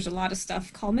year. So there's a lot of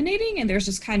stuff culminating, and there's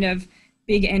just kind of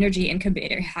big energy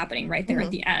incubator happening right there at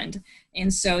the end.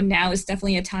 And so now is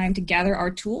definitely a time to gather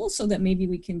our tools so that maybe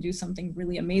we can do something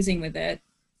really amazing with it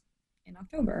in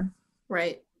October.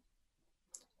 Right.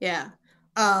 Yeah.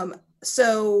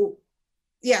 So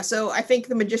I think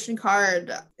the Magician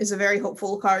card is a very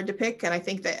hopeful card to pick. And I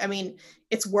think that, I mean,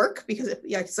 it's work, because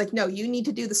it's like, no, you need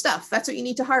to do the stuff. That's what you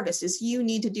need to harvest, is you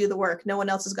need to do the work. No one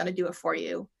else is going to do it for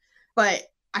you. But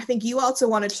I think you also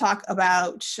want to talk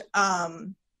about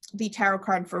the tarot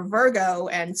card for Virgo.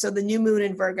 And so the new moon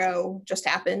in Virgo just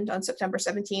happened on September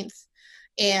 17th.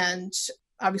 And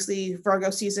obviously Virgo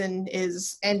season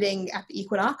is ending at the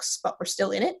equinox, but we're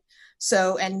still in it.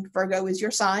 So, and Virgo is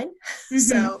your sign. Mm-hmm.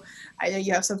 So I know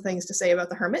you have some things to say about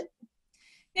the Hermit.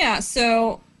 Yeah,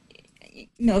 so,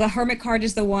 the Hermit card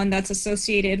is the one that's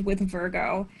associated with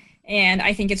Virgo. And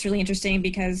I think it's really interesting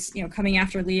because, coming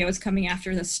after Leo is coming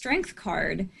after the Strength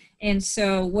card. And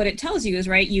so what it tells you is,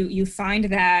 right, you find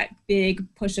that big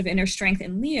push of inner strength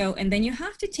in Leo, and then you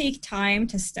have to take time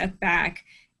to step back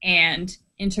and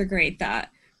integrate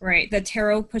that, right? The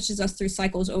tarot pushes us through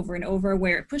cycles over and over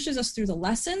where it pushes us through the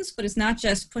lessons, but it's not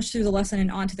just push through the lesson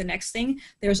and on to the next thing.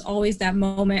 There's always that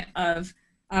moment of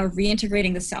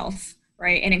reintegrating the self,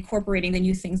 right? And incorporating the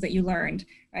new things that you learned,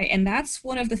 right? And that's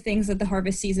one of the things that the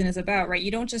harvest season is about, right?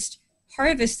 You don't just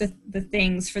harvest the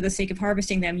things for the sake of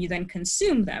harvesting them, you then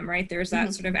consume them, right? There's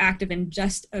that sort of act of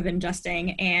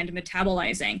ingesting and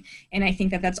metabolizing. And I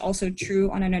think that that's also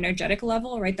true on an energetic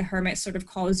level, right? The Hermit sort of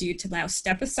calls you to now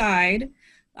step aside,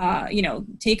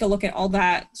 take a look at all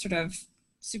that sort of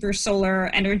super solar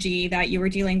energy that you were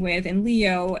dealing with in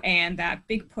Leo and that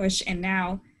big push. And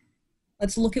now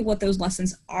let's look at what those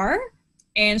lessons are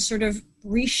and sort of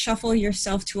reshuffle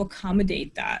yourself to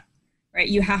accommodate that. Right,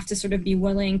 you have to sort of be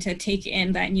willing to take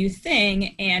in that new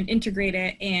thing and integrate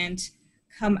it and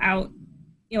come out,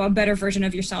 a better version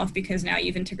of yourself because now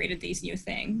you've integrated these new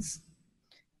things.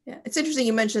 Yeah, it's interesting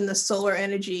you mentioned the solar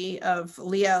energy of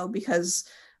Leo because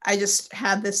I just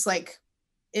had this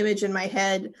image in my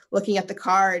head looking at the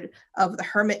card of the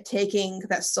Hermit taking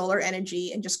that solar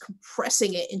energy and just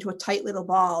compressing it into a tight little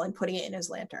ball and putting it in his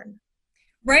lantern.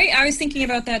 Right, I was thinking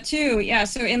about that too. Yeah,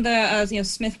 so in the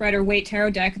Smith Rider-Waite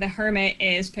tarot deck, the Hermit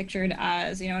is pictured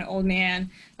as an old man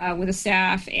with a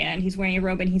staff, and he's wearing a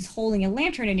robe and he's holding a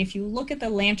lantern. And if you look at the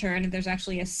lantern, there's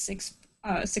actually a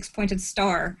six-pointed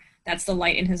star. That's the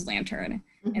light in his lantern,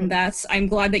 and I'm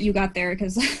glad that you got there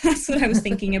because that's what I was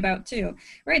thinking about too.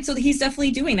 Right, so he's definitely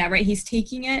doing that. Right, he's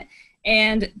taking it,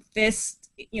 and this.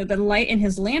 The light in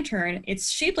his lantern,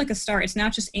 it's shaped like a star. It's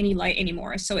not just any light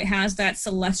anymore. So it has that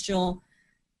celestial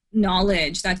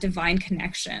knowledge, that divine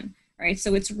connection, right?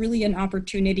 So it's really an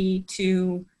opportunity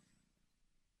to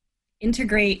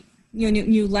integrate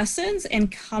new lessons and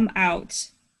come out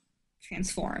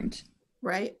transformed.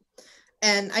 Right.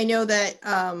 And I know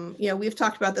that, we've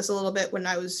talked about this a little bit when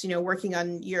I was, working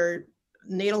on your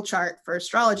natal chart for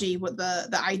astrology with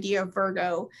the idea of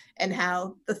Virgo and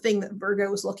how the thing that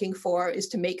Virgo is looking for is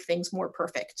to make things more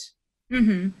perfect.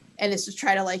 And it's to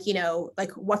try to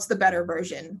what's the better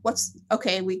version?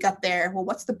 We got there. Well,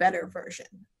 what's the better version?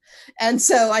 And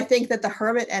so I think that the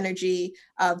Hermit energy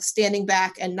of standing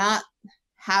back and not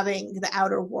having the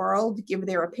outer world give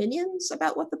their opinions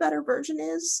about what the better version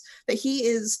is, that he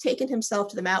is taking himself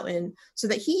to the mountain so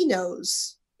that he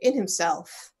knows in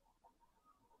himself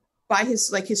by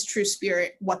his true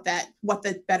spirit what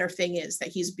the better thing is that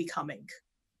he's becoming.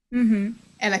 And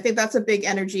I think that's a big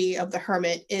energy of the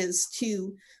Hermit, is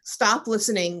to stop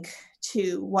listening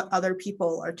to what other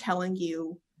people are telling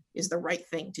you is the right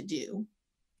thing to do.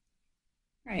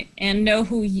 Right. And know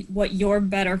what your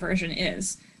better version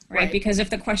is, right? Because if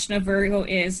the question of Virgo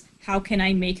is, how can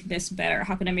I make this better?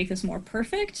 How can I make this more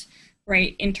perfect?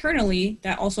 Right. Internally,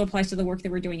 that also applies to the work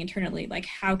that we're doing internally. Like,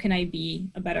 how can I be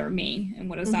a better me? And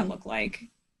what does that look like?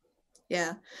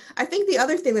 Yeah. I think the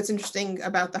other thing that's interesting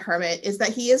about the Hermit is that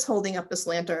he is holding up this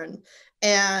lantern,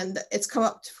 and it's come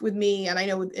up with me. And I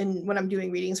know when I'm doing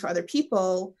readings for other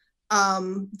people,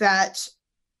 that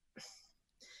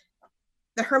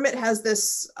the Hermit has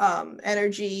this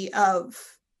energy of,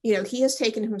 he has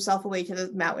taken himself away to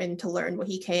the mountain to learn what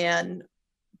he can,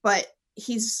 but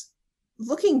he's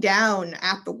looking down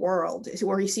at the world,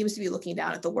 where he seems to be looking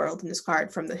down at the world in this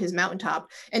card from his mountaintop,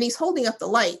 and he's holding up the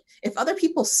light. If other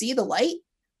people see the light,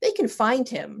 they can find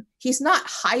him. He's not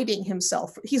hiding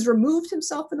himself. He's removed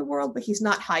himself in the world, but he's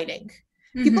not hiding.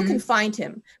 People can find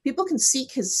him. People can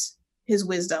seek his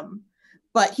wisdom,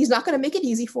 but he's not going to make it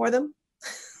easy for them.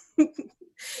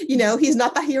 He's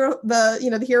not the hero,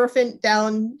 the hierophant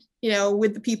down,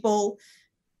 with the people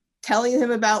telling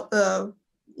him about the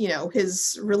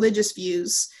his religious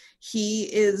views. He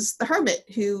is the Hermit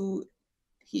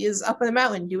he is up in the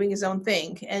mountain doing his own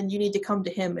thing, and you need to come to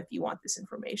him if you want this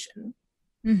information.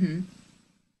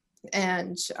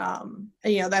 And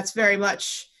that's very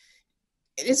much,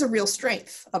 it is a real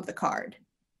strength of the card,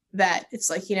 that it's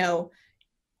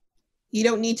you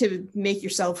don't need to make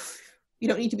yourself, you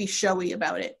don't need to be showy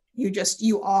about it.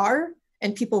 You are,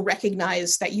 and people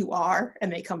recognize that you are,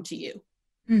 and they come to you.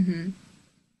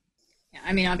 Yeah,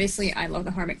 I mean, obviously, I love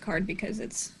the Hermit card because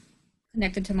it's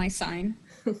connected to my sign.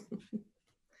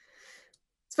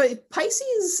 So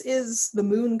Pisces is the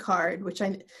moon card, which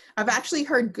I've actually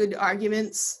heard good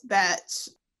arguments that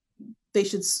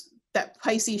that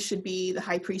Pisces should be the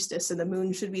high priestess and the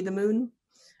moon should be the moon.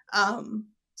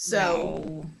 So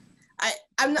No.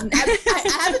 I'm not,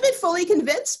 I haven't been fully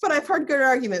convinced, but I've heard good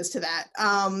arguments to that.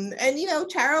 And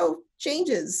tarot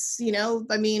changes.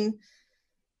 I mean,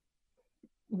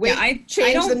 weight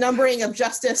change the numbering of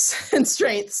justice and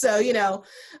strength. So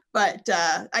but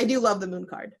I do love the moon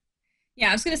card. Yeah,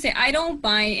 I was going to say, I don't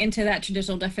buy into that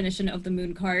traditional definition of the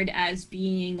moon card as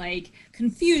being like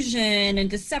confusion and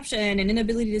deception and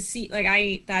inability to see.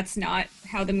 That's not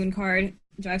how the moon card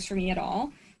drives for me at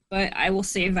all. But I will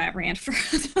save that rant for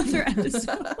another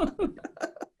episode.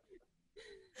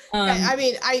 I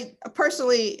mean, I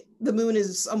personally, the moon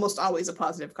is almost always a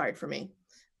positive card for me.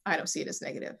 I don't see it as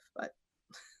negative, but.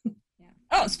 Yeah.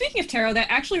 Oh, speaking of tarot, that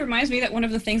actually reminds me that one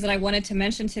of the things that I wanted to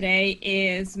mention today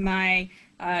is my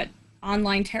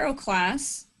online tarot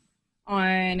class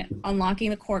on unlocking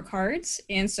the court cards.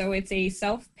 And so it's a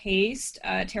self-paced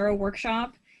tarot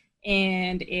workshop,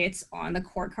 and it's on the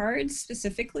court cards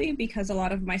specifically because a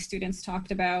lot of my students talked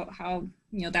about how,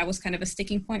 that was kind of a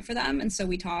sticking point for them. And so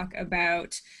we talk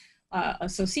about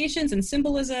associations and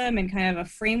symbolism and kind of a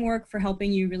framework for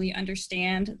helping you really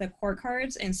understand the court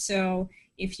cards. And so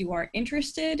if you are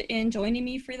interested in joining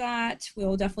me for that,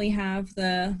 we'll definitely have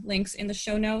the links in the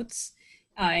show notes.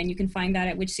 And you can find that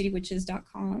at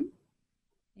witchcitywitches.com.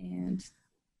 And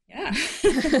yeah.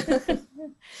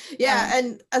 Yeah.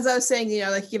 And as I was saying,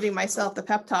 giving myself the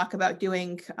pep talk about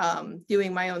doing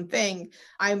my own thing,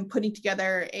 I'm putting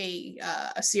together a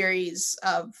series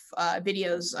of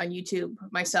videos on YouTube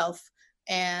myself,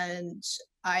 and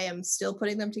I am still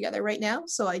putting them together right now.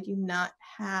 So I do not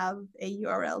have a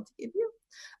URL to give you,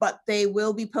 but they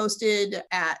will be posted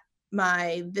at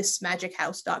my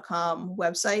thismagichouse.com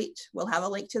website. We'll have a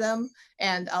link to them,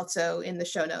 and also in the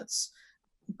show notes.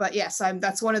 But yes,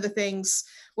 that's one of the things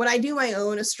when I do my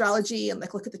own astrology and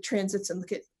look at the transits and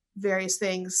look at various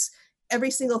things.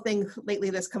 Every single thing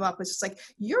lately that's come up is just like,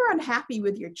 you're unhappy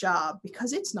with your job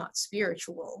because it's not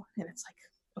spiritual. And it's like,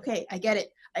 okay, I get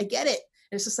it. And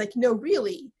it's just like, no,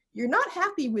 really, you're not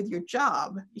happy with your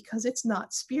job because it's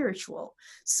not spiritual.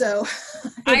 So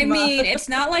I mean, it's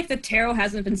not like the tarot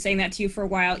hasn't been saying that to you for a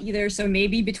while either. So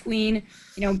maybe between,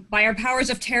 by our powers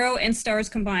of tarot and stars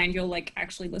combined, you'll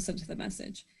actually listen to the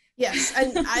message. Yes,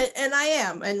 and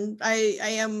I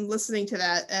am listening to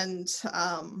that, and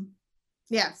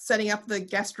setting up the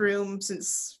guest room,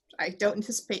 since I don't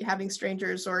anticipate having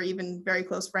strangers or even very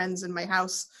close friends in my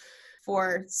house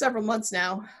for several months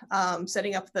now.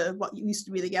 Setting up what used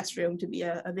to be the guest room to be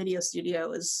a video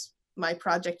studio is my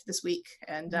project this week,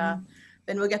 and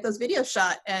then we'll get those videos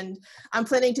shot. And I'm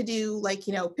planning to do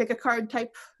pick a card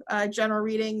type general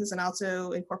readings, and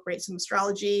also incorporate some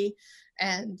astrology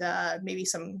and maybe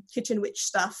some kitchen witch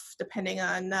stuff depending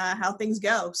on how things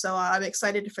go. So I'm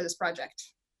excited for this project.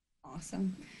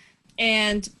 Awesome.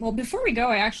 And well, before we go,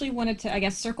 I actually wanted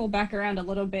to, circle back around a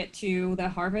little bit to the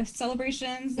harvest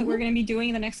celebrations that we're going to be doing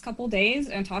in the next couple of days,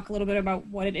 and talk a little bit about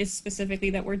what it is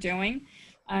specifically that we're doing.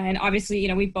 And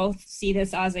obviously, we both see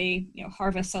this as a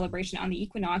harvest celebration on the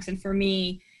equinox. And for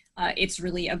me, it's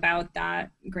really about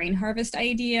that grain harvest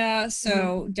idea.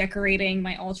 So decorating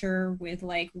my altar with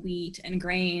wheat and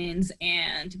grains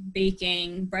and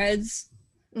baking breads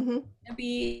would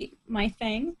be my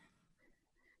thing.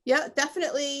 Yeah,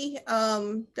 definitely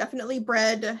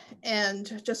bread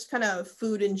and just kind of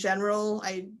food in general.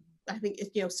 I think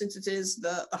since it is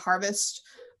the harvest,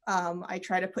 I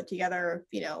try to put together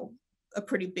a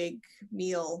pretty big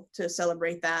meal to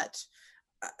celebrate that.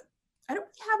 I don't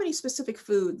really have any specific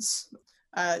foods.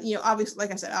 Obviously,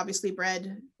 like I said, obviously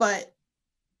bread, but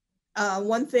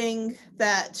one thing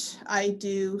that I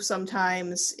do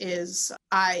sometimes is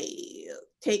I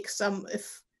take some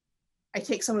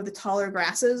of the taller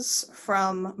grasses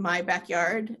from my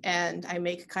backyard, and I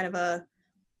make kind of a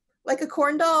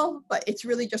corn doll, but it's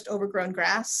really just overgrown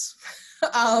grass.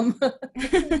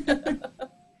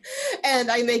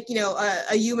 And I make,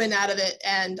 a human out of it,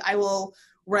 and I will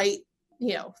write,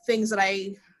 things that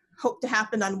I hope to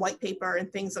happen on white paper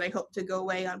and things that I hope to go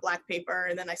away on black paper,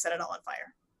 and then I set it all on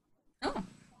fire. Oh,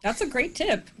 that's a great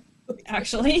tip,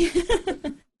 actually.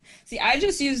 See, I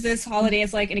just use this holiday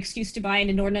as an excuse to buy an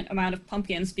inordinate amount of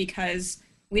pumpkins, because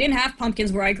we didn't have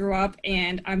pumpkins where I grew up,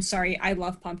 and I'm sorry, I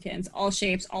love pumpkins. All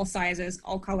shapes, all sizes,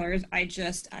 all colors. I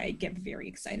get very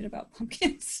excited about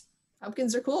pumpkins.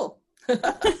 Pumpkins are cool.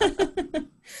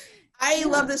 I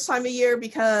love this time of year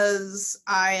because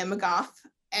I am a goth,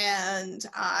 and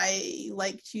I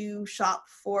like to shop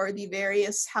for the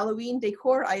various Halloween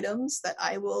decor items that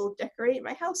I will decorate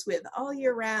my house with all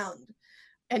year round.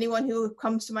 Anyone who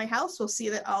comes to my house will see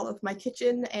that all of my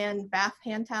kitchen and bath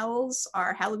hand towels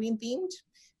are Halloween themed.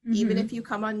 Even if you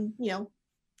come on,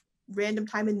 random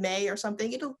time in May or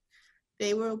something,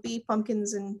 they will be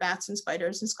pumpkins and bats and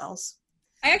spiders and skulls.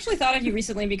 I actually thought of you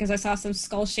recently because I saw some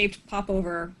skull-shaped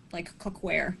popover, like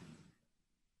cookware.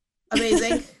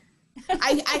 Amazing.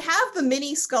 I have the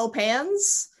mini skull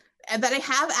pans that I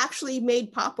have actually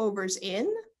made popovers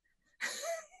in.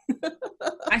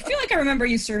 I feel like I remember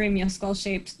you serving me a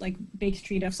skull-shaped, like, baked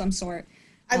treat of some sort.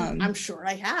 I'm sure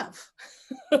I have.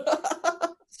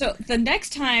 So the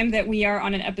next time that we are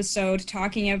on an episode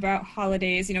talking about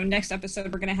holidays, next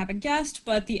episode we're going to have a guest,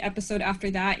 but the episode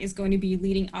after that is going to be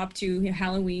leading up to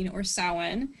Halloween or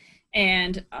Samhain.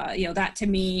 And, that to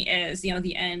me is,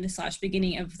 the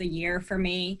end/beginning of the year for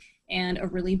me and a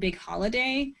really big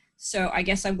holiday. So I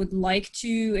guess I would like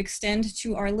to extend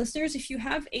to our listeners, if you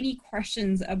have any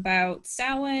questions about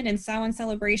Samhain and Samhain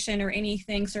celebration or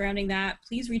anything surrounding that,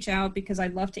 please reach out because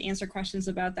I'd love to answer questions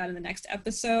about that in the next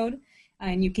episode.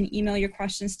 And you can email your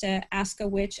questions to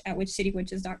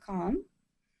askawitch@witchcitywitches.com.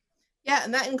 Yeah,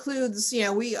 and that includes,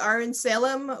 we are in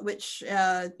Salem, which,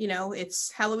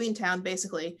 it's Halloween town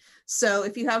basically. So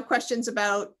if you have questions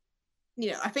about,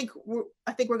 I think we're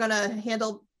gonna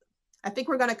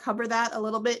cover that a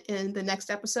little bit in the next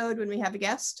episode when we have a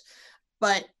guest.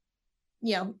 But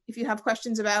if you have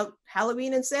questions about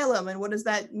Halloween in Salem and what does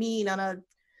that mean on a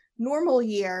normal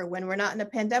year when we're not in a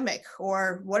pandemic,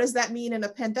 or what does that mean in a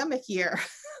pandemic year?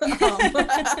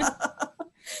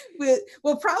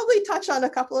 We'll probably touch on a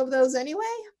couple of those anyway,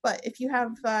 but if you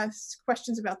have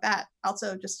questions about that,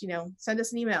 also just send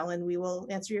us an email and we will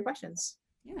answer your questions.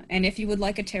 Yeah, and if you would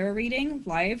like a tarot reading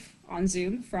live on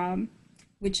Zoom from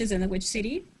Witches in the Witch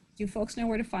City, you folks know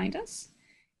where to find us.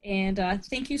 And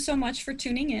thank you so much for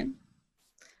tuning in.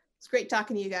 It's great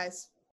talking to you guys.